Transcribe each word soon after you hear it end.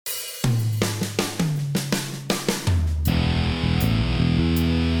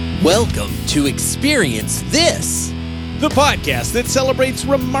Welcome to Experience This, the podcast that celebrates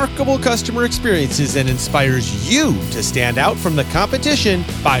remarkable customer experiences and inspires you to stand out from the competition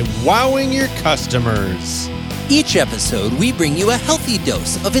by wowing your customers. Each episode, we bring you a healthy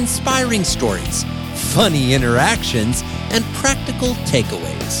dose of inspiring stories, funny interactions, and practical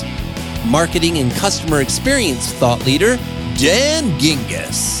takeaways. Marketing and customer experience thought leader, Dan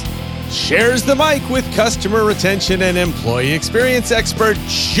Gingiss. Shares the mic with customer retention and employee experience expert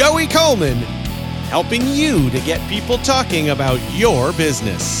Joey Coleman, helping you to get people talking about your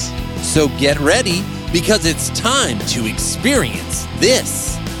business. So get ready, because it's time to experience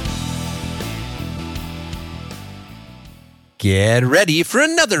this. Get ready for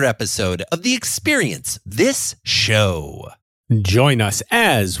another episode of the Experience This show. Join us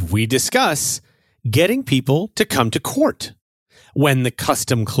as we discuss getting people to come to court when the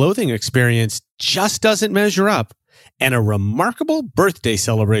custom clothing experience just doesn't measure up, and a remarkable birthday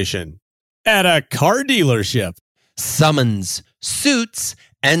celebration at a car dealership. Summons, suits,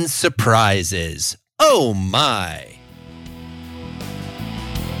 and surprises. Oh my!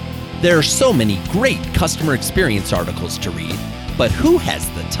 There are so many great customer experience articles to read, but who has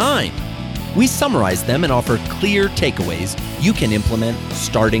the time? We summarize them and offer clear takeaways you can implement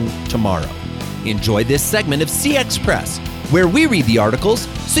starting tomorrow. Enjoy this segment of CX Press, where we read the articles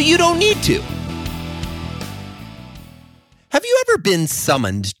so you don't need to. Have you ever been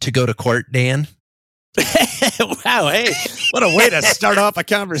summoned to go to court, Dan? Wow, hey, what a way to start off a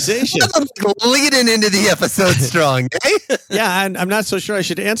conversation. Leading into the episode strong, eh? Yeah, I'm not so sure I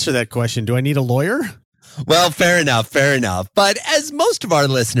should answer that question. Do I need a lawyer? Well, fair enough. But as most of our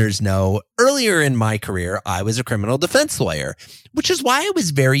listeners know, earlier in my career, I was a criminal defense lawyer, which is why I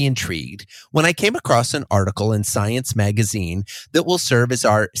was very intrigued when I came across an article in Science Magazine that will serve as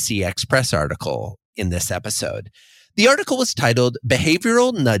our CX Press article in this episode. The article was titled,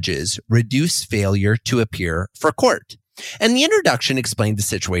 Behavioral Nudges Reduce Failure to Appear for Court. And the introduction explained the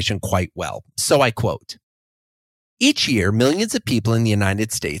situation quite well. So I quote, each year, millions of people in the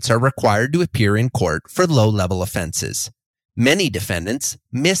United States are required to appear in court for low-level offenses. Many defendants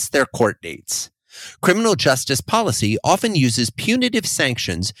miss their court dates. Criminal justice policy often uses punitive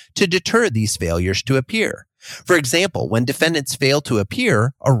sanctions to deter these failures to appear. For example, when defendants fail to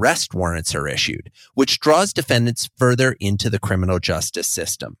appear, arrest warrants are issued, which draws defendants further into the criminal justice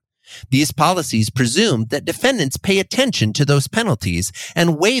system. These policies presume that defendants pay attention to those penalties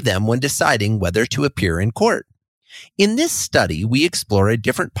and weigh them when deciding whether to appear in court. In this study, we explore a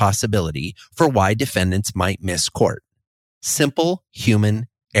different possibility for why defendants might miss court. Simple human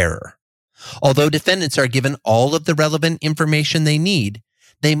error. Although defendants are given all of the relevant information they need,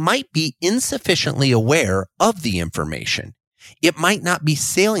 they might be insufficiently aware of the information. It might not be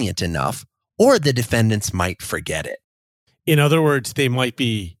salient enough, or the defendants might forget it. In other words, they might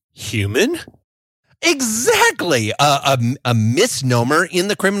be human? Exactly. A misnomer in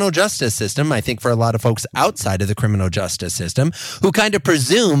the criminal justice system, I think, for a lot of folks outside of the criminal justice system, who kind of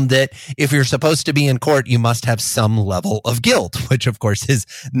presume that if you're supposed to be in court, you must have some level of guilt, which of course is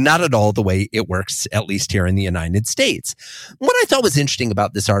not at all the way it works, at least here in the United States. What I thought was interesting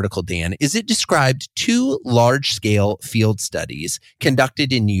about this article, Dan, is it described two large-scale field studies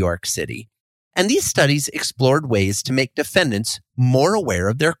conducted in New York City. And these studies explored ways to make defendants more aware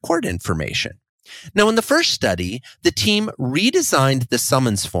of their court information. Now, in the first study, the team redesigned the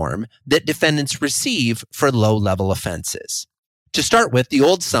summons form that defendants receive for low-level offenses. To start with, the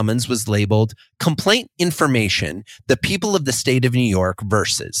old summons was labeled Complaint Information, the People of the State of New York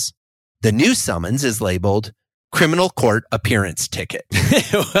versus. The new summons is labeled Criminal Court Appearance Ticket.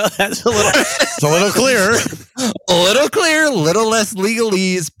 Well, that's a little clearer. A little clear, a little less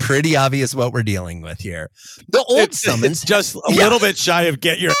legalese. Pretty obvious what we're dealing with here. The old summons, it's just a little bit shy of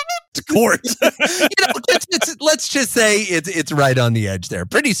get your to court. Let's just say it's right on the edge there.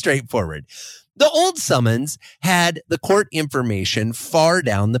 Pretty straightforward. The old summons had the court information far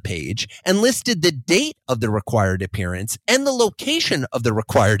down the page and listed the date of the required appearance and the location of the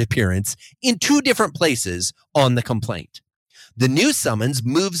required appearance in two different places on the complaint. The new summons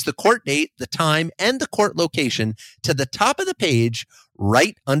moves the court date, the time, and the court location to the top of the page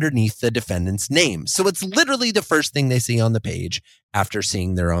right underneath the defendant's name. So it's literally the first thing they see on the page after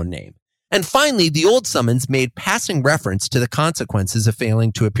seeing their own name. And finally, the old summons made passing reference to the consequences of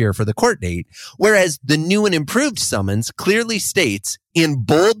failing to appear for the court date, whereas the new and improved summons clearly states in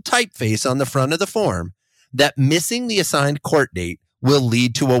bold typeface on the front of the form that missing the assigned court date will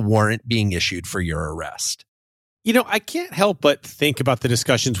lead to a warrant being issued for your arrest. You know, I can't help but think about the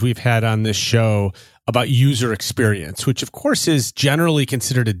discussions we've had on this show about user experience, which of course is generally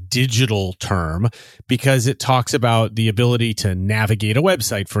considered a digital term because it talks about the ability to navigate a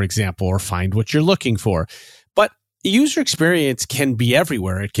website, for example, or find what you're looking for. But user experience can be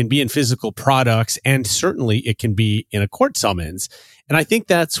everywhere. It can be in physical products, and certainly it can be in a court summons. And I think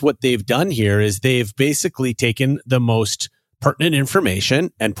that's what they've done here is they've basically taken the most pertinent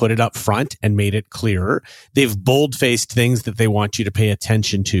information and put it up front and made it clearer. They've bold-faced things that they want you to pay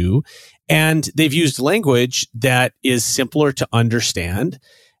attention to. And they've used language that is simpler to understand.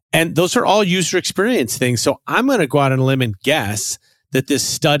 And those are all user experience things. So I'm going to go out on a limb and guess that this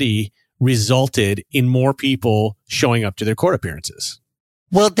study resulted in more people showing up to their court appearances.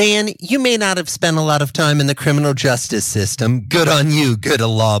 Well, Dan, you may not have spent a lot of time in the criminal justice system. Good on you, good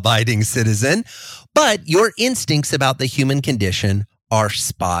law-abiding citizen. But your instincts about the human condition are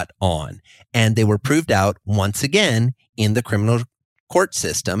spot on. And they were proved out once again in the criminal court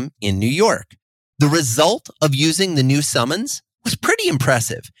system in New York. The result of using the new summons was pretty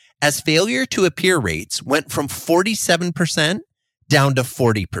impressive, as failure to appear rates went from 47% down to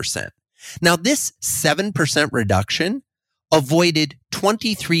 40%. Now, this 7% reduction avoided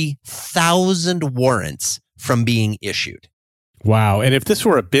 23,000 warrants from being issued. Wow. And if this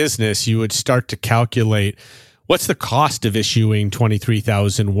were a business, you would start to calculate what's the cost of issuing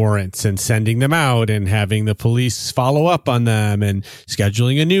 23,000 warrants and sending them out and having the police follow up on them and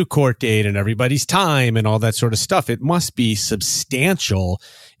scheduling a new court date and everybody's time and all that sort of stuff. It must be substantial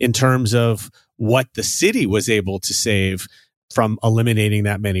in terms of what the city was able to save from eliminating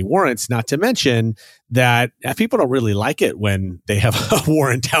that many warrants, not to mention that people don't really like it when they have a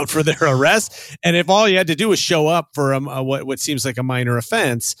warrant out for their arrest. And if all you had to do was show up for what seems like a minor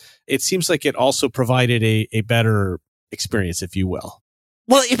offense, it seems like it also provided a better experience, if you will.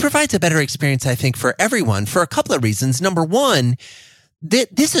 Well, it provides a better experience, I think, for everyone for a couple of reasons. Number one,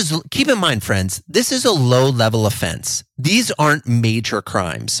 this is, keep in mind, friends, this is a low-level offense. These aren't major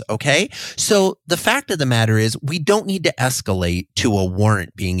crimes, okay? So the fact of the matter is we don't need to escalate to a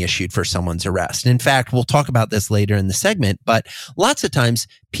warrant being issued for someone's arrest. In fact, we'll talk about this later in the segment, but lots of times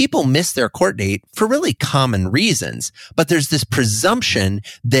people miss their court date for really common reasons, but there's this presumption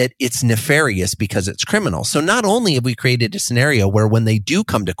that it's nefarious because it's criminal. So not only have we created a scenario where when they do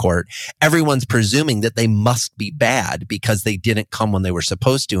come to court, everyone's presuming that they must be bad because they didn't come when they were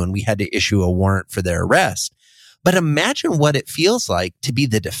supposed to and we had to issue a warrant for their arrest. But imagine what it feels like to be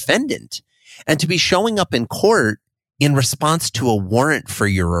the defendant and to be showing up in court in response to a warrant for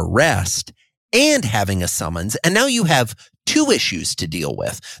your arrest and having a summons. And now you have two issues to deal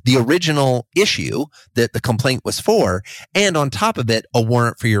with. The original issue that the complaint was for, and on top of it, a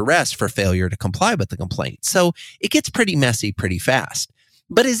warrant for your arrest for failure to comply with the complaint. So it gets pretty messy pretty fast.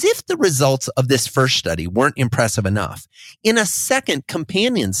 But as if the results of this first study weren't impressive enough, in a second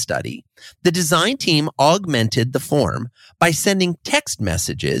companion study, the design team augmented the form by sending text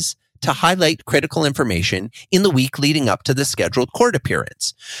messages to highlight critical information in the week leading up to the scheduled court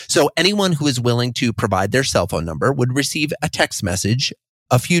appearance. So anyone who is willing to provide their cell phone number would receive a text message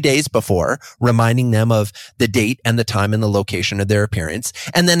a few days before, reminding them of the date and the time and the location of their appearance,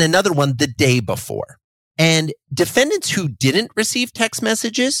 and then another one the day before. And defendants who didn't receive text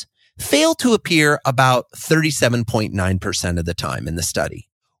messages failed to appear about 37.9% of the time in the study.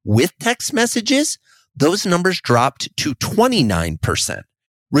 With text messages, those numbers dropped to 29%,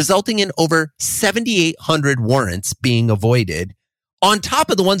 resulting in over 7,800 warrants being avoided on top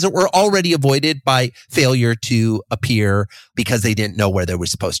of the ones that were already avoided by failure to appear because they didn't know where they were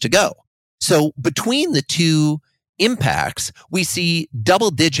supposed to go. So between the two impacts, we see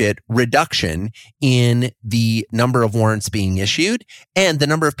double-digit reduction in the number of warrants being issued and the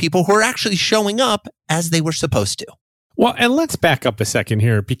number of people who are actually showing up as they were supposed to. Well, and let's back up a second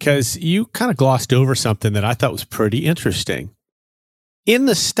here because you kind of glossed over something that I thought was pretty interesting. In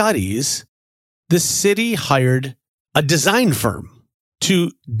the studies, the city hired a design firm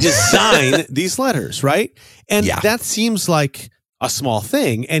to design these letters, right? And that seems like a small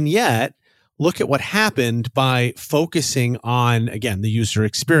thing. And yet, look at what happened by focusing on, again, the user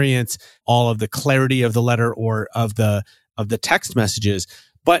experience, all of the clarity of the letter or of the text messages.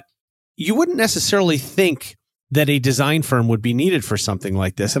 But you wouldn't necessarily think that a design firm would be needed for something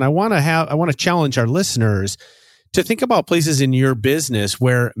like this. And I want to challenge our listeners to think about places in your business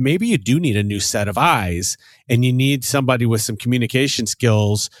where maybe you do need a new set of eyes and you need somebody with some communication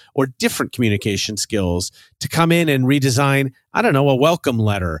skills or different communication skills to come in and redesign, I don't know, a welcome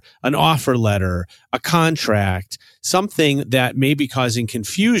letter, an offer letter, a contract, something that may be causing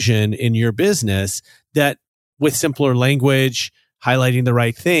confusion in your business that with simpler language, highlighting the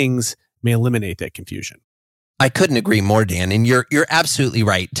right things may eliminate that confusion. I couldn't agree more, Dan. And you're absolutely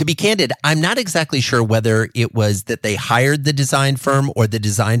right. To be candid, I'm not exactly sure whether it was that they hired the design firm or the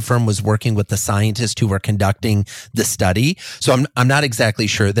design firm was working with the scientists who were conducting the study. So I'm not exactly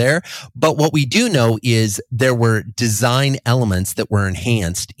sure there. But what we do know is there were design elements that were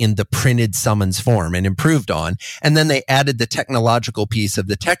enhanced in the printed summons form and improved on. And then they added the technological piece of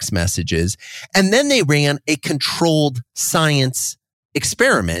the text messages. And then they ran a controlled science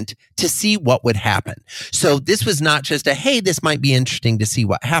experiment to see what would happen. So this was not just a, hey, this might be interesting to see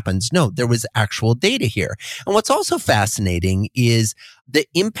what happens. No, there was actual data here. And what's also fascinating is the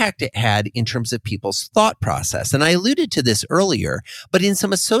impact it had in terms of people's thought process. And I alluded to this earlier, but in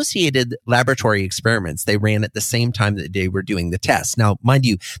some associated laboratory experiments, they ran at the same time that they were doing the tests. Now, mind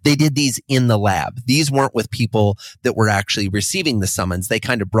you, they did these in the lab. These weren't with people that were actually receiving the summons. They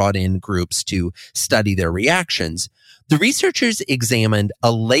kind of brought in groups to study their reactions. The researchers examined a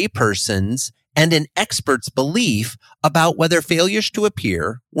layperson's and an expert's belief about whether failures to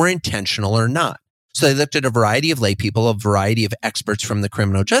appear were intentional or not. So they looked at a variety of laypeople, a variety of experts from the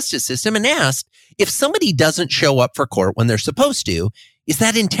criminal justice system, and asked if somebody doesn't show up for court when they're supposed to, is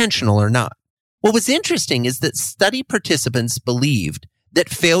that intentional or not? What was interesting is that study participants believed that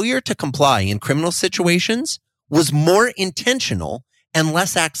failure to comply in criminal situations was more intentional and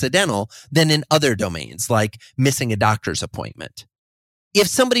less accidental than in other domains, like missing a doctor's appointment. If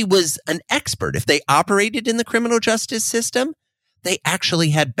somebody was an expert, if they operated in the criminal justice system, they actually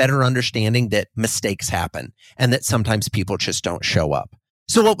had better understanding that mistakes happen and that sometimes people just don't show up.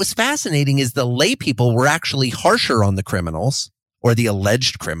 So what was fascinating is the lay people were actually harsher on the criminals, or the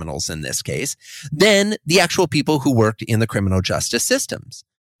alleged criminals in this case, than the actual people who worked in the criminal justice systems.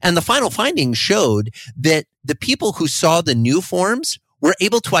 And the final findings showed that the people who saw the new forms were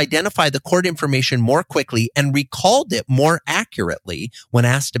able to identify the court information more quickly and recalled it more accurately when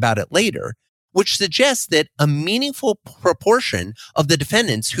asked about it later, which suggests that a meaningful proportion of the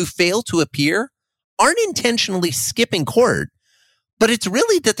defendants who fail to appear aren't intentionally skipping court, but it's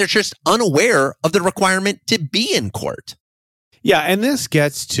really that they're just unaware of the requirement to be in court. Yeah, and this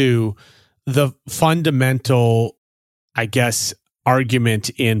gets to the fundamental, I guess,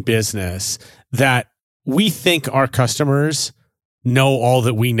 argument in business that we think our customers know all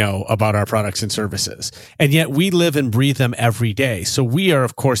that we know about our products and services. And yet we live and breathe them every day. So we are,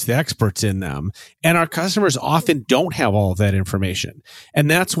 of course, the experts in them. And our customers often don't have all of that information. And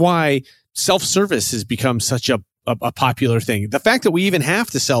that's why self-service has become such a popular thing. The fact that we even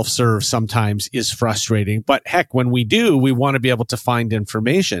have to self-serve sometimes is frustrating. But heck, when we do, we want to be able to find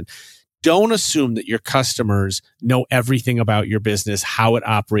information. Don't assume that your customers know everything about your business, how it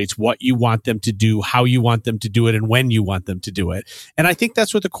operates, what you want them to do, how you want them to do it, and when you want them to do it. And I think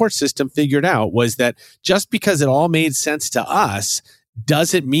that's what the court system figured out, was that just because it all made sense to us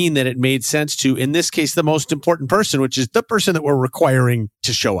doesn't mean that it made sense to, in this case, the most important person, which is the person that we're requiring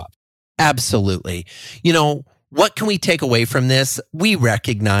to show up. Absolutely. You know, what can we take away from this? We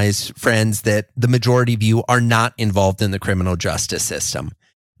recognize, friends, that the majority of you are not involved in the criminal justice system.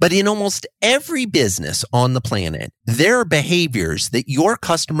 But in almost every business on the planet, there are behaviors that your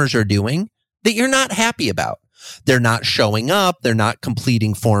customers are doing that you're not happy about. They're not showing up. They're not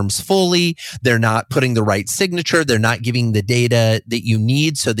completing forms fully. They're not putting the right signature. They're not giving the data that you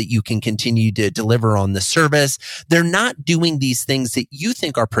need so that you can continue to deliver on the service. They're not doing these things that you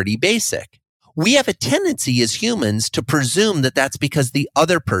think are pretty basic. We have a tendency as humans to presume that that's because the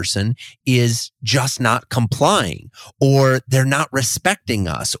other person is just not complying, or they're not respecting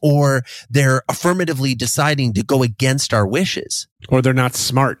us, or they're affirmatively deciding to go against our wishes. Or they're not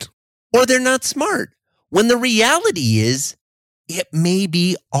smart. When the reality is, it may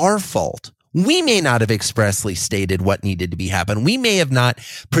be our fault. We may not have expressly stated what needed to be happened. We may have not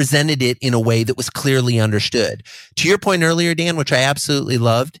presented it in a way that was clearly understood. To your point earlier, Dan, which I absolutely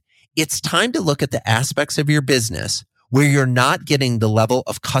loved, it's time to look at the aspects of your business where you're not getting the level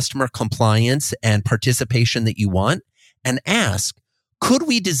of customer compliance and participation that you want, and ask, could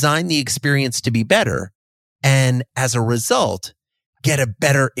we design the experience to be better? And as a result, get a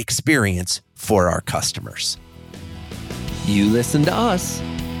better experience for our customers. You listen to us.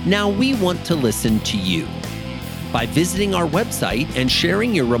 Now we want to listen to you. By visiting our website and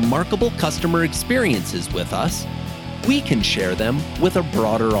sharing your remarkable customer experiences with us, we can share them with a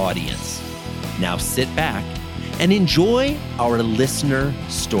broader audience. Now sit back and enjoy our listener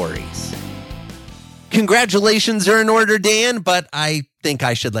stories. Congratulations are in order, Dan, but I think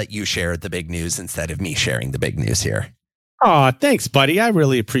I should let you share the big news instead of me sharing the big news here. Oh, thanks, buddy. I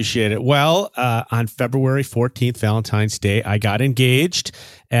really appreciate it. Well, on February 14th, Valentine's Day, I got engaged,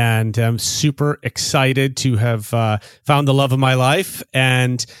 and I'm super excited to have found the love of my life.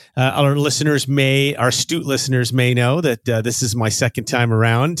 And our astute listeners may know that this is my second time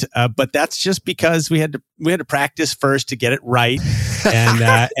around, but that's just because we had to practice first to get it right,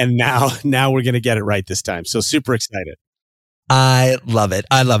 and now we're going to get it right this time. So super excited. I love it.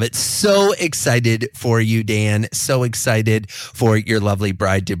 I love it. So excited for you, Dan. So excited for your lovely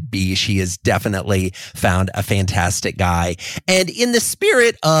bride to be. She has definitely found a fantastic guy. And in the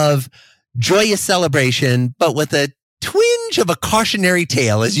spirit of joyous celebration, but with a twinge of a cautionary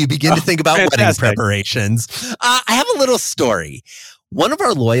tale as you begin to think about wedding preparations, I have a little story. One of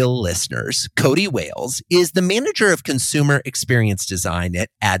our loyal listeners, Cody Wales, is the manager of consumer experience design at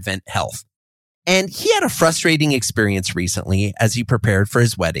Advent Health. And he had a frustrating experience recently as he prepared for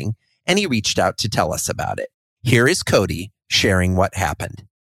his wedding, and he reached out to tell us about it. Here is Cody sharing what happened.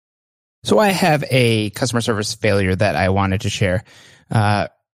 So I have a customer service failure that I wanted to share.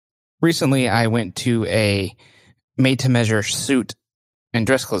 Recently, I went to a made-to-measure suit and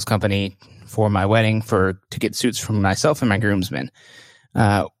dress clothes company for my wedding to get suits from myself and my groomsmen.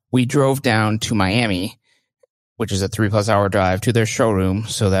 We drove down to Miami, which is a 3+ hour drive, to their showroom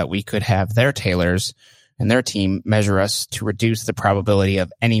so that we could have their tailors and their team measure us to reduce the probability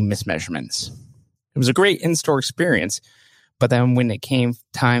of any mismeasurements. It was a great in-store experience, but then when it came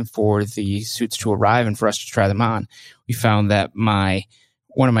time for the suits to arrive and for us to try them on, we found that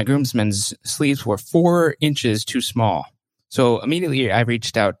one of my groomsmen's sleeves were 4 inches too small. So immediately I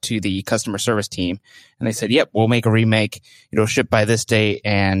reached out to the customer service team, and they said, yep, we'll make a remake. It'll ship by this date,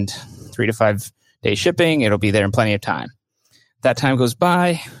 and 3 to 5 day shipping. It'll be there in plenty of time. That time goes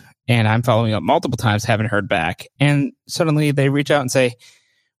by, and I'm following up multiple times, haven't heard back. And suddenly they reach out and say,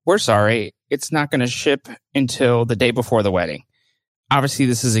 we're sorry, it's not going to ship until the day before the wedding. Obviously,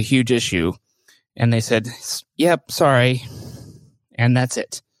 this is a huge issue. And they said, yep, sorry. And that's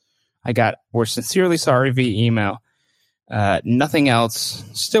it. We're sincerely sorry via email. Nothing else.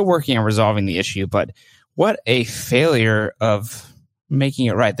 Still working on resolving the issue, but what a failure of making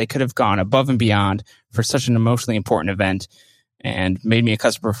it right. They could have gone above and beyond for such an emotionally important event and made me a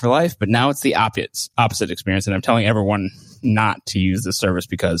customer for life. But now it's the opposite experience. And I'm telling everyone not to use this service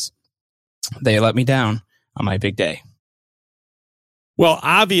because they let me down on my big day. Well,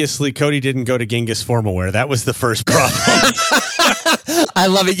 obviously, Cody didn't go to Genghis Formal Wear. That was the first problem. I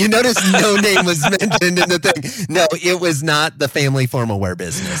love it. You notice no name was mentioned in the thing. No, it was not the family formal wear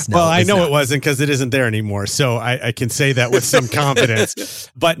business. No, well, I know it wasn't because it isn't there anymore. So I can say that with some confidence.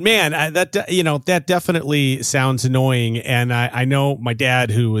 But man, that definitely sounds annoying. And I know my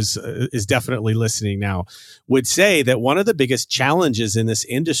dad, who is definitely listening now, would say that one of the biggest challenges in this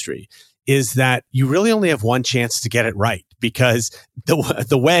industry is that you really only have one chance to get it right, because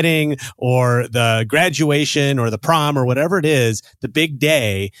the wedding or the graduation or the prom or whatever it is, the big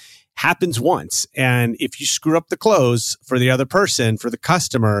day happens once. And if you screw up the clothes for the other person, for the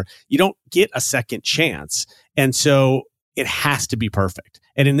customer, you don't get a second chance. And so it has to be perfect.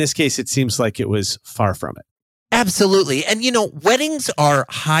 And in this case, it seems like it was far from it. Absolutely. And, weddings are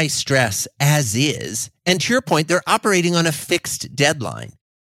high stress as is. And to your point, they're operating on a fixed deadline.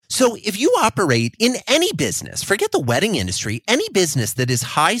 So if you operate in any business, forget the wedding industry, any business that is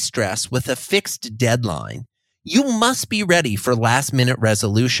high stress with a fixed deadline, you must be ready for last minute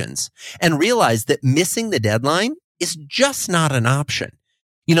resolutions and realize that missing the deadline is just not an option.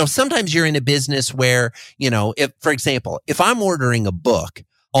 Sometimes you're in a business where, if, for example, if I'm ordering a book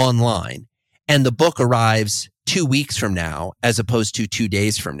online and the book arrives 2 weeks from now, as opposed to 2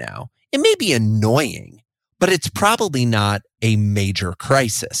 days from now, it may be annoying, but it's probably not a major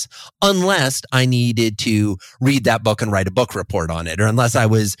crisis unless I needed to read that book and write a book report on it, or unless I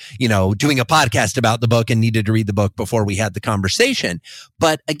was, doing a podcast about the book and needed to read the book before we had the conversation.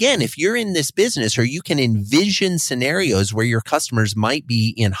 But again, if you're in this business, or you can envision scenarios where your customers might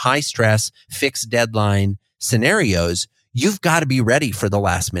be in high stress, fixed deadline scenarios, you've got to be ready for the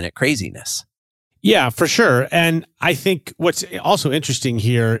last minute craziness. Yeah, for sure. And I think what's also interesting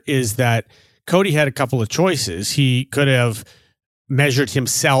here is that Cody had a couple of choices. He could have measured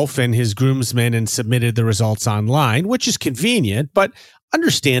himself and his groomsmen and submitted the results online, which is convenient, but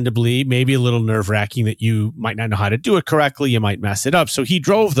understandably, maybe a little nerve-wracking that you might not know how to do it correctly. You might mess it up. So he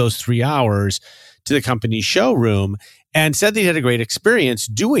drove those 3 hours to the company's showroom and said that he had a great experience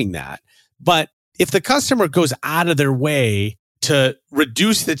doing that. But if the customer goes out of their way to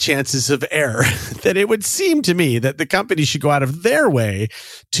reduce the chances of error, then it would seem to me that the company should go out of their way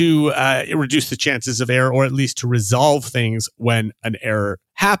to reduce the chances of error, or at least to resolve things when an error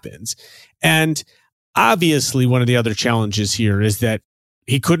happens. And Obviously, one of the other challenges here is that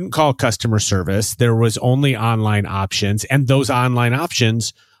he couldn't call customer service. There was only online options, and those online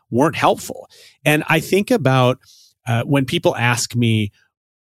options weren't helpful. And I think about when people ask me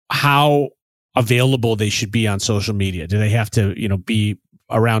how available they should be on social media. Do they have to, be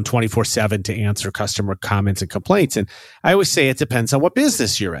around 24/7 to answer customer comments and complaints? And I always say it depends on what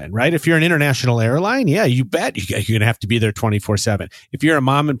business you're in, right? If you're an international airline, yeah, you bet you're going to have to be there 24/7. If you're a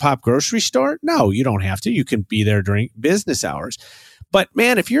mom and pop grocery store, no, you don't have to. You can be there during business hours. But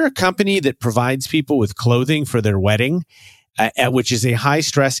man, if you're a company that provides people with clothing for their wedding, which is a high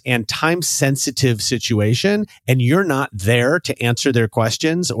stress and time sensitive situation, and you're not there to answer their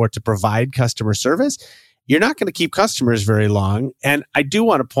questions or to provide customer service, you're not going to keep customers very long. And I do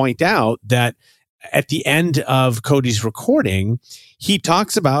want to point out that at the end of Cody's recording, he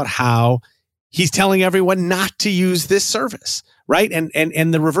talks about how he's telling everyone not to use this service, right?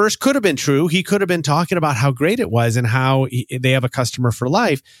 And the reverse could have been true. He could have been talking about how great it was and how they have a customer for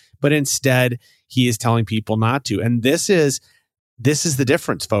life, but instead he is telling people not to. And this is the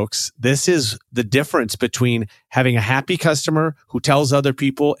difference, folks. This is the difference between having a happy customer who tells other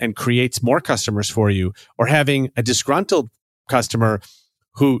people and creates more customers for you, or having a disgruntled customer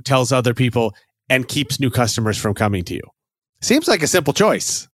who tells other people and keeps new customers from coming to you. Seems like a simple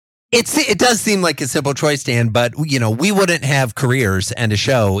choice. It does seem like a simple choice, Dan, but we wouldn't have careers and a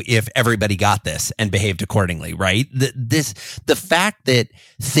show if everybody got this and behaved accordingly, right? The fact that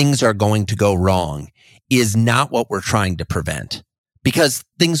things are going to go wrong is not what we're trying to prevent, because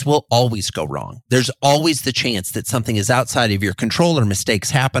things will always go wrong. There's always the chance that something is outside of your control, or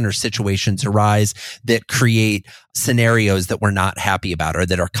mistakes happen, or situations arise that create scenarios that we're not happy about or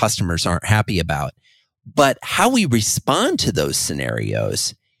that our customers aren't happy about. But how we respond to those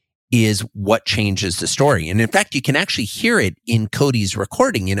scenarios is what changes the story. And in fact, you can actually hear it in Cody's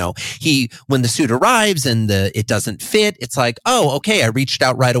recording. When the suit arrives and it doesn't fit, it's like, oh, okay, I reached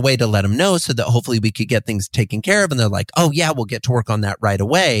out right away to let him know so that hopefully we could get things taken care of. And they're like, oh yeah, we'll get to work on that right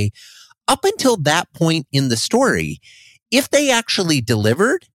away. Up until that point in the story, if they actually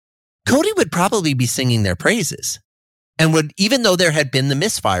delivered, Cody would probably be singing their praises. And even though there had been the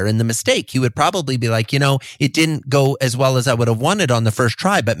misfire and the mistake, he would probably be like, it didn't go as well as I would have wanted on the first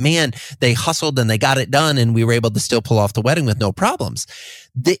try, but man, they hustled and they got it done and we were able to still pull off the wedding with no problems.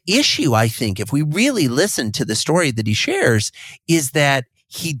 The issue, I think, if we really listen to the story that he shares, is that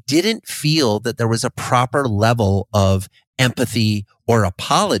he didn't feel that there was a proper level of empathy or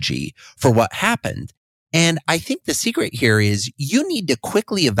apology for what happened. And I think the secret here is you need to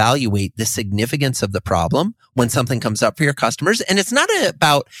quickly evaluate the significance of the problem when something comes up for your customers. And it's not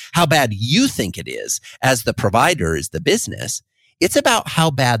about how bad you think it is as the provider, as the business. It's about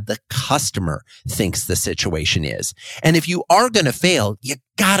how bad the customer thinks the situation is. And if you are going to fail, you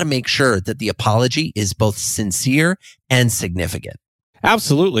got to make sure that the apology is both sincere and significant.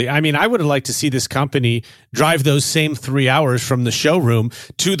 Absolutely. I mean, I would have liked to see this company drive those same 3 hours from the showroom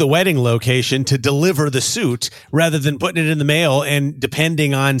to the wedding location to deliver the suit rather than putting it in the mail and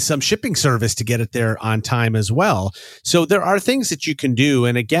depending on some shipping service to get it there on time as well. So there are things that you can do.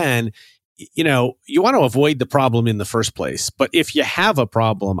 And again, you want to avoid the problem in the first place. But if you have a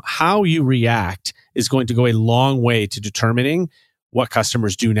problem, how you react is going to go a long way to determining what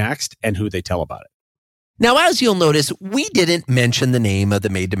customers do next and who they tell about it. Now, as you'll notice, we didn't mention the name of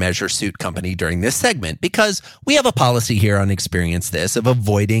the made-to-measure suit company during this segment because we have a policy here on Experience This of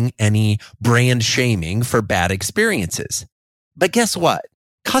avoiding any brand shaming for bad experiences. But guess what?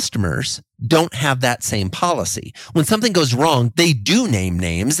 Customers don't have that same policy. When something goes wrong, they do name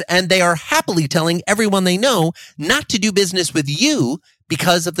names, and they are happily telling everyone they know not to do business with you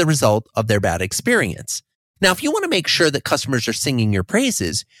because of the result of their bad experience. Now, if you want to make sure that customers are singing your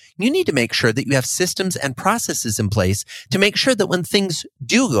praises, you need to make sure that you have systems and processes in place to make sure that when things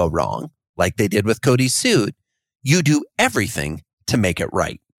do go wrong, like they did with Cody's suit, you do everything to make it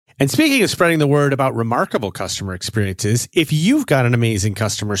right. And speaking of spreading the word about remarkable customer experiences, if you've got an amazing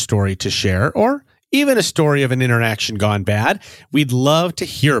customer story to share, or even a story of an interaction gone bad, we'd love to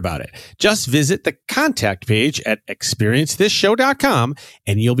hear about it. Just visit the contact page at experiencethisshow.com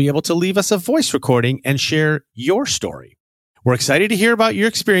and you'll be able to leave us a voice recording and share your story. We're excited to hear about your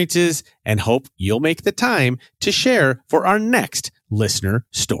experiences and hope you'll make the time to share for our next listener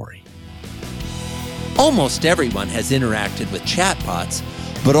story. Almost everyone has interacted with chatbots,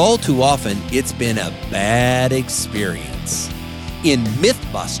 but all too often it's been a bad experience. In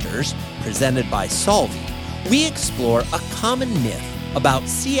Mythbusters, presented by Solvvy, we explore a common myth about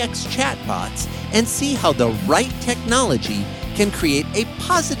CX chatbots and see how the right technology can create a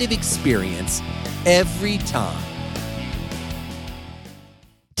positive experience every time.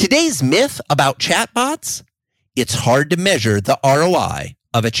 Today's myth about chatbots: it's hard to measure the ROI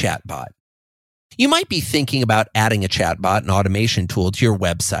of a chatbot. You might be thinking about adding a chatbot and automation tool to your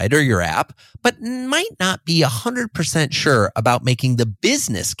website or your app, but might not be 100% sure about making the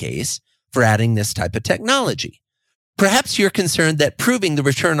business case for adding this type of technology. Perhaps you're concerned that proving the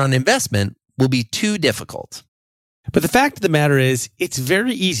return on investment will be too difficult. But the fact of the matter is, it's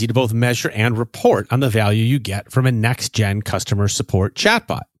very easy to both measure and report on the value you get from a next-gen customer support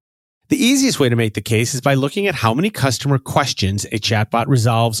chatbot. The easiest way to make the case is by looking at how many customer questions a chatbot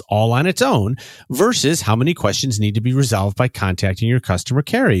resolves all on its own versus how many questions need to be resolved by contacting your customer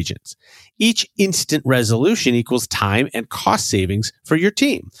care agents. Each instant resolution equals time and cost savings for your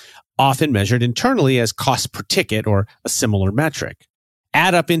team, often measured internally as cost per ticket or a similar metric.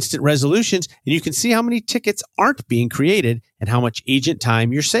 Add up instant resolutions and you can see how many tickets aren't being created and how much agent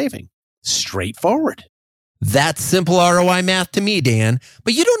time you're saving. Straightforward. That's simple ROI math to me, Dan,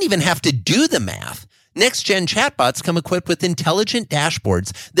 but you don't even have to do the math. Next-gen chatbots come equipped with intelligent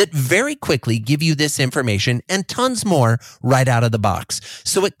dashboards that very quickly give you this information and tons more right out of the box.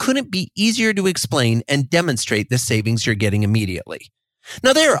 So it couldn't be easier to explain and demonstrate the savings you're getting immediately.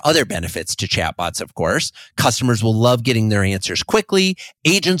 Now, there are other benefits to chatbots, of course. Customers will love getting their answers quickly.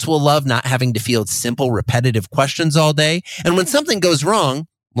 Agents will love not having to field simple, repetitive questions all day. And when something goes wrong,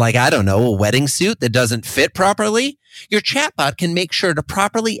 like, I don't know, a wedding suit that doesn't fit properly, your chatbot can make sure to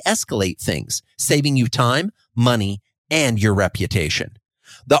properly escalate things, saving you time, money, and your reputation.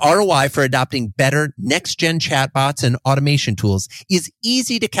 The ROI for adopting better next-gen chatbots and automation tools is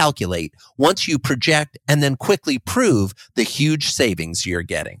easy to calculate once you project and then quickly prove the huge savings you're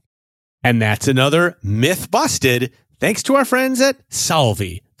getting. And that's another myth busted thanks to our friends at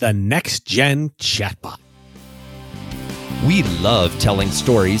Solvvy, the next-gen chatbot. We love telling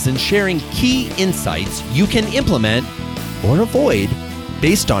stories and sharing key insights you can implement or avoid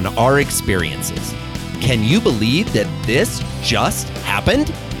based on our experiences. Can you believe that this just happened?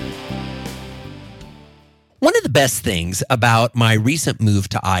 One of the best things about my recent move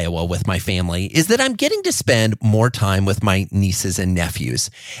to Iowa with my family is that I'm getting to spend more time with my nieces and nephews.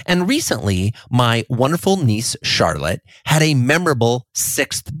 And recently, my wonderful niece, Charlotte, had a memorable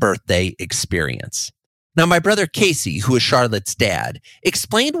 6th birthday experience. Now, my brother Casey, who is Charlotte's dad,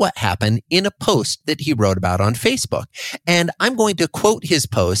 explained what happened in a post that he wrote about on Facebook. And I'm going to quote his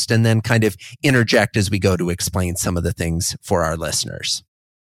post and then kind of interject as we go to explain some of the things for our listeners.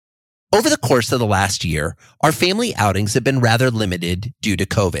 Over the course of the last year, our family outings have been rather limited due to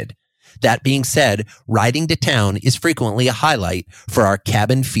COVID. That being said, riding to town is frequently a highlight for our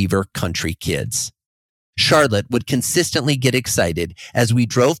cabin fever country kids. Charlotte would consistently get excited as we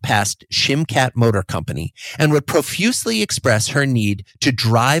drove past Shimcat Motor Company and would profusely express her need to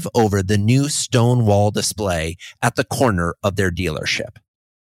drive over the new stone wall display at the corner of their dealership.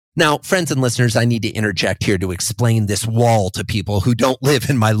 Now, friends and listeners, I need to interject here to explain this wall to people who don't live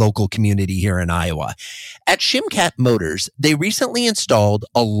in my local community here in Iowa. At Shimcat Motors, they recently installed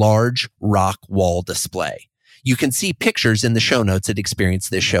a large rock wall display. You can see pictures in the show notes at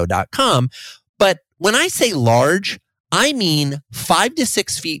experiencethisshow.com, but when I say large, I mean 5 to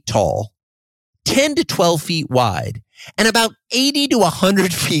 6 feet tall, 10 to 12 feet wide, and about 80 to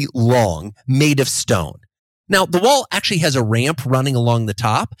 100 feet long, made of stone. Now, the wall actually has a ramp running along the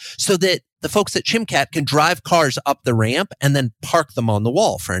top so that the folks at Shimcat can drive cars up the ramp and then park them on the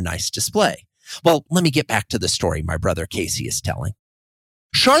wall for a nice display. Well, let me get back to the story my brother Casey is telling.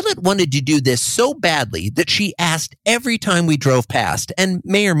 Charlotte wanted to do this so badly that she asked every time we drove past, and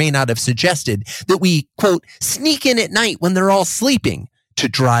may or may not have suggested that we, quote, sneak in at night when they're all sleeping to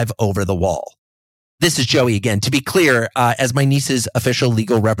drive over the wall. This is Joey again. To be clear, as my niece's official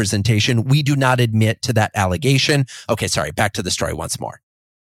legal representation, we do not admit to that allegation. Okay, sorry, back to the story once more.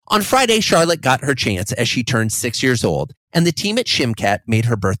 On Friday, Charlotte got her chance as she turned 6 years old, and the team at Shimcat made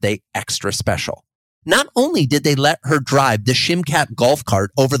her birthday extra special. Not only did they let her drive the Shimcat golf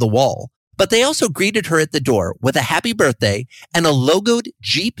cart over the wall, but they also greeted her at the door with a happy birthday and a logoed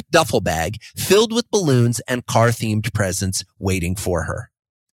Jeep duffel bag filled with balloons and car-themed presents waiting for her.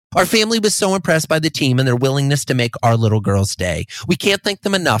 Our family was so impressed by the team and their willingness to make our little girl's day. We can't thank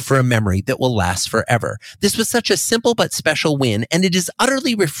them enough for a memory that will last forever. This was such a simple but special win, and it is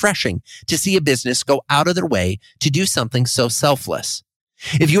utterly refreshing to see a business go out of their way to do something so selfless.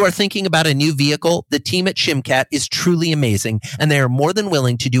 If you are thinking about a new vehicle, the team at Shimcat is truly amazing, and they are more than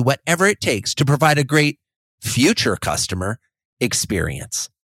willing to do whatever it takes to provide a great future customer experience.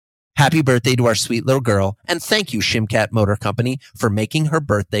 Happy birthday to our sweet little girl, and thank you, Shimcat Motor Company, for making her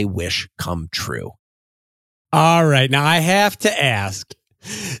birthday wish come true. All right, now I have to ask,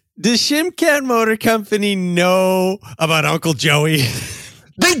 does Shimcat Motor Company know about Uncle Joey?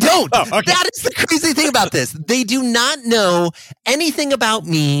 They don't. Oh, okay. That is the crazy thing about this. They do not know anything about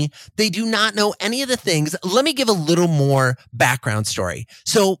me. They do not know any of the things. Let me give a little more background story.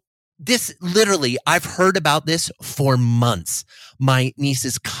 So this literally, I've heard about this for months. My niece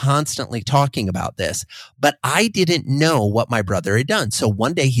is constantly talking about this, but I didn't know what my brother had done. So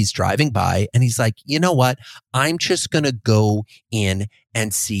one day he's driving by and he's like, you know what? I'm just going to go in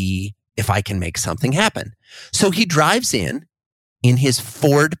and see if I can make something happen. So he drives in his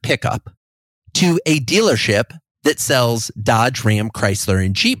Ford pickup to a dealership that sells Dodge, Ram, Chrysler,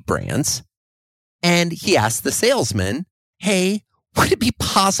 and Jeep brands. And he asked the salesman, hey, would it be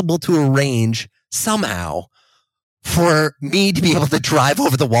possible to arrange somehow for me to be able to drive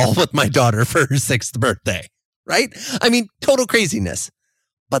over the wall with my daughter for her 6th birthday? Right? I mean, total craziness.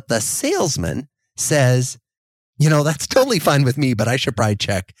 But the salesman says, that's totally fine with me, but I should probably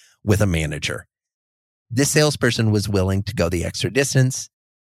check with a manager. This salesperson was willing to go the extra distance,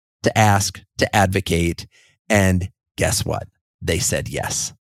 to ask, to advocate, and guess what? They said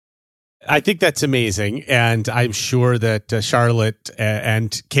yes. I think that's amazing. And I'm sure that Charlotte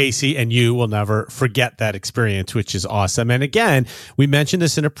and Casey and you will never forget that experience, which is awesome. And again, we mentioned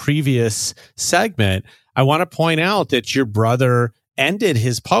this in a previous segment. I want to point out that your brother ended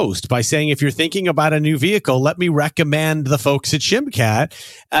his post by saying, if you're thinking about a new vehicle, let me recommend the folks at ShimCat,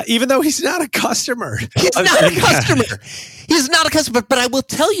 even though he's not a customer. He's not a customer. He's not a customer. But I will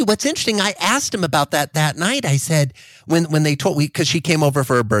tell you what's interesting. I asked him about that night. I said, when they told me, because she came over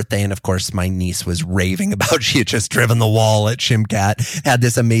for her birthday, and of course my niece was raving about she had just driven the wall at ShimCat, had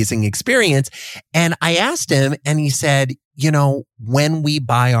this amazing experience. And I asked him, and he said, when we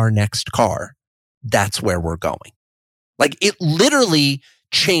buy our next car, that's where we're going. Like, it literally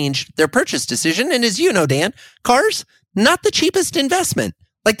changed their purchase decision. And as you know, Dan, cars, not the cheapest investment.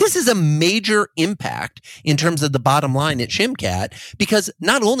 Like, this is a major impact in terms of the bottom line at ShimCat, because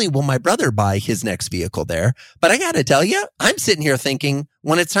not only will my brother buy his next vehicle there, but I got to tell you, I'm sitting here thinking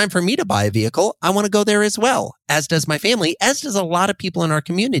when it's time for me to buy a vehicle, I want to go there as well, as does my family, as does a lot of people in our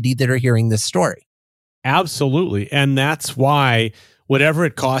community that are hearing this story. Absolutely. And that's why whatever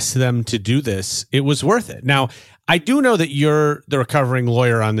it costs them to do this, it was worth it. Now, I do know that you're the recovering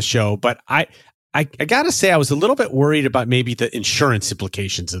lawyer on the show, but I got to say I was a little bit worried about maybe the insurance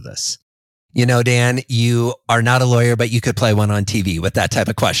implications of this. Dan, you are not a lawyer, but you could play one on TV with that type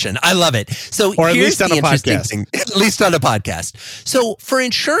of question. I love it. So, or at here's least on the a interesting podcast. thing. At least on a podcast. So for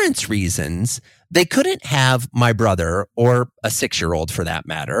insurance reasons, they couldn't have my brother, or a 6-year-old for that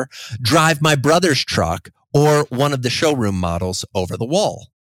matter, drive my brother's truck or one of the showroom models over the wall.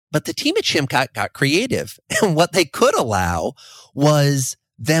 But the team at ShimCat got creative. And what they could allow was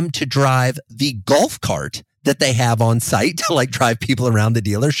them to drive the golf cart that they have on site to drive people around the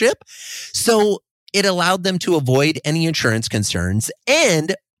dealership. So it allowed them to avoid any insurance concerns.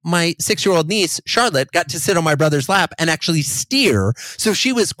 And my 6-year-old niece, Charlotte, got to sit on my brother's lap and actually steer. So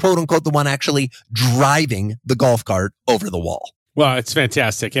she was, quote unquote, the one actually driving the golf cart over the wall. Well, it's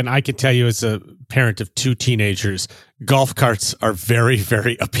fantastic. And I can tell you, as a parent of 2 teenagers, golf carts are very,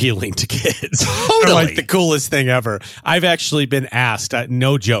 very appealing to kids. Totally. They're like the coolest thing ever. I've actually been asked,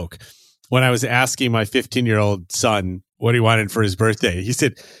 no joke, when I was asking my 15-year-old son what he wanted for his birthday, he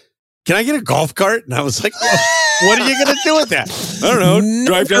said, can I get a golf cart? And I was like, well, what are you going to do with that? I don't know.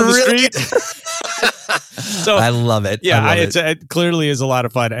 Drive down the street. So I love it. Yeah, it clearly is a lot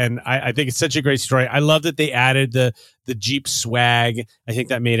of fun. And I think it's such a great story. I love that they added the Jeep swag. I think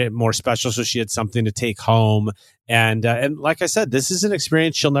that made it more special. So she had something to take home. And like I said, this is an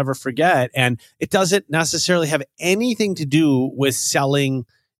experience she'll never forget. And it doesn't necessarily have anything to do with selling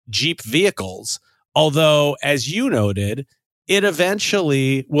Jeep vehicles. Although, as you noted, it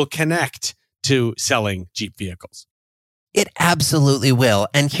eventually will connect to selling Jeep vehicles. It absolutely will.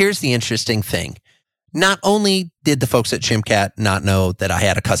 And here's the interesting thing. Not only did the folks at ShimCat not know that I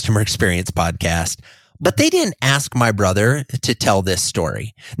had a customer experience podcast, but they didn't ask my brother to tell this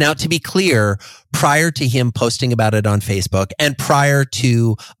story. Now, to be clear, prior to him posting about it on Facebook and prior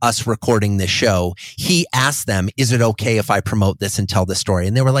to us recording this show, he asked them, is it okay if I promote this and tell the story?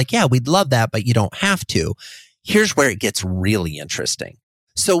 And they were like, yeah, we'd love that, but you don't have to. Here's where it gets really interesting.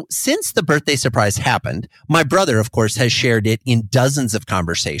 So since the birthday surprise happened, my brother, of course, has shared it in dozens of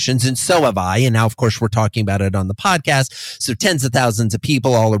conversations, and so have I. And now, of course, we're talking about it on the podcast. So tens of thousands of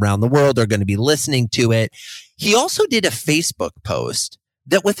people all around the world are going to be listening to it. He also did a Facebook post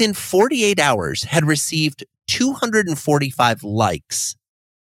that within 48 hours had received 245 likes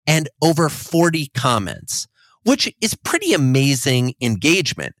and over 40 comments, which is pretty amazing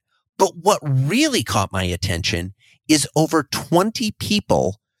engagement. But what really caught my attention is over 20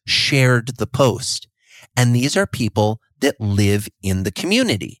 people shared the post. And these are people that live in the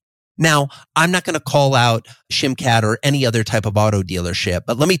community. Now, I'm not going to call out Shimcat or any other type of auto dealership,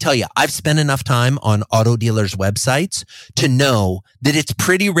 but let me tell you, I've spent enough time on auto dealers' websites to know that it's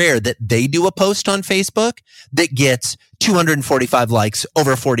pretty rare that they do a post on Facebook that gets 245 likes,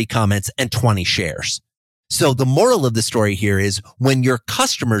 over 40 comments, and 20 shares. So the moral of the story here is when your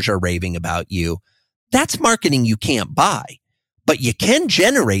customers are raving about you, that's marketing you can't buy, but you can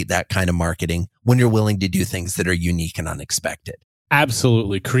generate that kind of marketing when you're willing to do things that are unique and unexpected.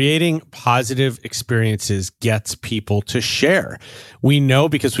 Absolutely. Creating positive experiences gets people to share. We know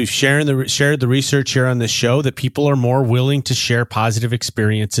because we've shared the research here on the show that people are more willing to share positive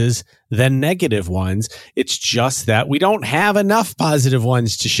experiences than negative ones. It's just that we don't have enough positive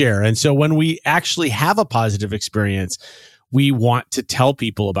ones to share. And so when we actually have a positive experience, we want to tell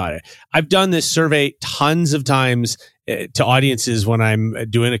people about it. I've done this survey tons of times to audiences when I'm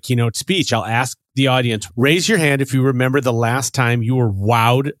doing a keynote speech. I'll ask the audience, raise your hand if you remember the last time you were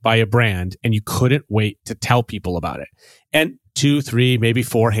wowed by a brand and you couldn't wait to tell people about it. And 2, 3, maybe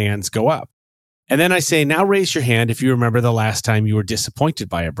 4 hands go up. And then I say, now raise your hand if you remember the last time you were disappointed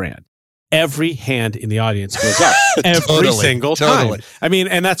by a brand. Every hand in the audience goes up every single time. I mean,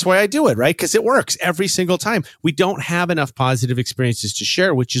 and that's why I do it, right? Because it works every single time. We don't have enough positive experiences to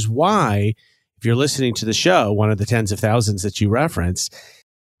share, which is why, if you're listening to the show, one of the tens of thousands that you referenced,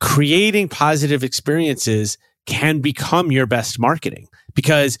 creating positive experiences can become your best marketing.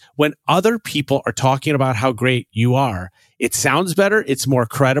 Because when other people are talking about how great you are, it sounds better, it's more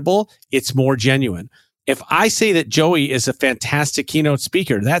credible, it's more genuine. If I say that Joey is a fantastic keynote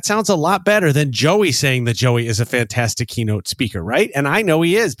speaker, that sounds a lot better than Joey saying that Joey is a fantastic keynote speaker, right? And I know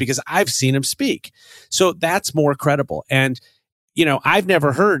he is because I've seen him speak. So that's more credible. And, you know, I've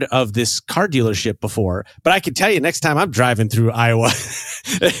never heard of this car dealership before, but I can tell you next time I'm driving through Iowa,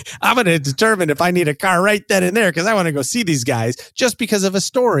 I'm going to determine if I need a car right then and there because I want to go see these guys just because of a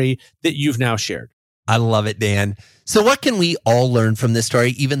story that you've now shared. I love it, Dan. So what can we all learn from this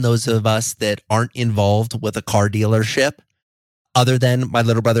story, even those of us that aren't involved with a car dealership, other than my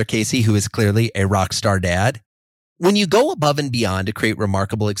little brother, Casey, who is clearly a rock star dad? When you go above and beyond to create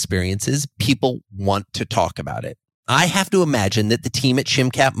remarkable experiences, people want to talk about it. I have to imagine that the team at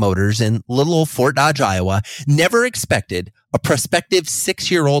Shimcat Motors in little old Fort Dodge, Iowa, never expected a prospective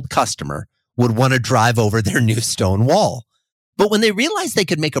 6-year-old customer would want to drive over their new stone wall. But when they realized they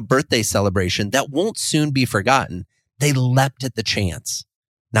could make a birthday celebration that won't soon be forgotten, they leapt at the chance.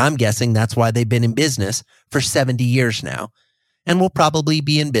 Now, I'm guessing that's why they've been in business for 70 years now, and will probably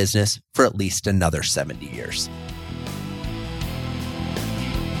be in business for at least another 70 years.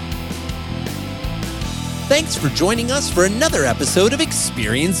 Thanks for joining us for another episode of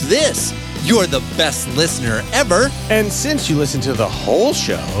Experience This. You're the best listener ever. And since you listened to the whole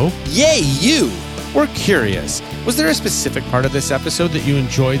show, yay you! We're curious, was there a specific part of this episode that you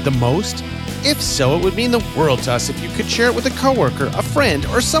enjoyed the most? If so, it would mean the world to us if you could share it with a coworker, a friend,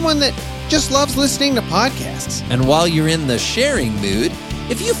 or someone that just loves listening to podcasts. And while you're in the sharing mood,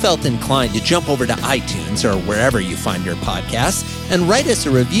 if you felt inclined to jump over to iTunes or wherever you find your podcasts and write us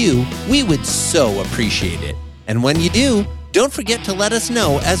a review, we would so appreciate it. And when you do, don't forget to let us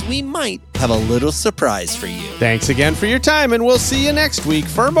know, as we might have a little surprise for you. Thanks again for your time, and we'll see you next week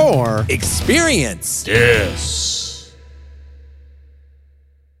for more Experience This.